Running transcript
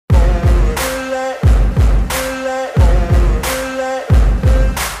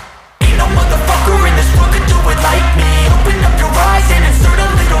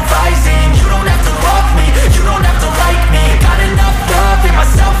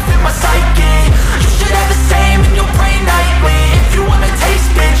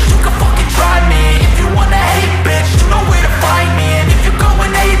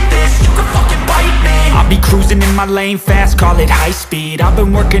my lane fast, call it high speed. I've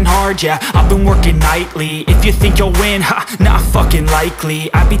been working hard, yeah, I've been working nightly. If you think you'll win, ha, not fucking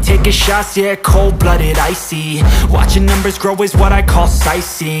likely. I be taking shots, yeah, cold-blooded, icy. Watching numbers grow is what I call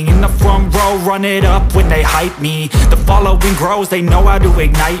sightseeing. In the front row, run it up when they hype me. The following grows, they know how to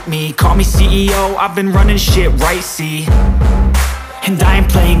ignite me. Call me CEO, I've been running shit right, see. And I ain't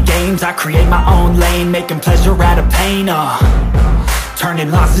playing games, I create my own lane, making pleasure out of pain,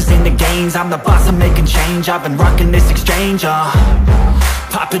 turning losses into gains. I'm the boss, I'm making change. I've been rocking this exchange,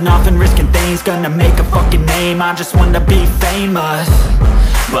 popping off and risking things. Gonna make a fucking name, I just wanna be famous.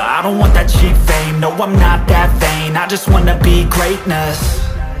 But I don't want that cheap fame, no I'm not that vain. I just wanna be greatness.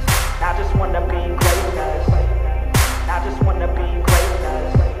 I just wanna be greatness. I just wanna be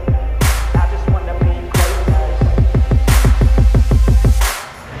greatness. I just wanna be greatness.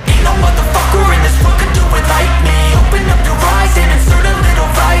 Ain't no motherfucker in this world could do it like me. Open up your eyes and insert a little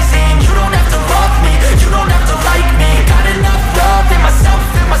rising. You don't have to love me, you don't have to like me. Got enough love in myself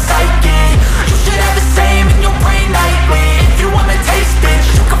and my psyche. You should have the same in your brain nightly. If you wanna taste, bitch,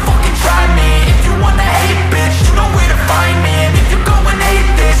 you can fucking try me. If you wanna hate, bitch, you know where to find me. And if you go and hate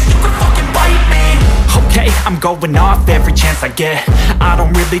this, you can fucking bite me. Okay, I'm going off every chance I get. I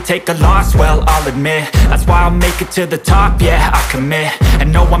don't really take a loss, well, I'll admit. That's why I'll make it to the top, yeah, I commit.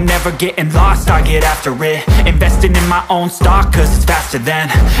 And no, I'm never getting lost, I get after it. Investing in my own stock, cause it's faster than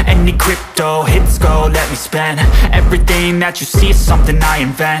any crypto hits go, let me spend. Everything that you see is something I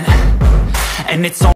invent. And it's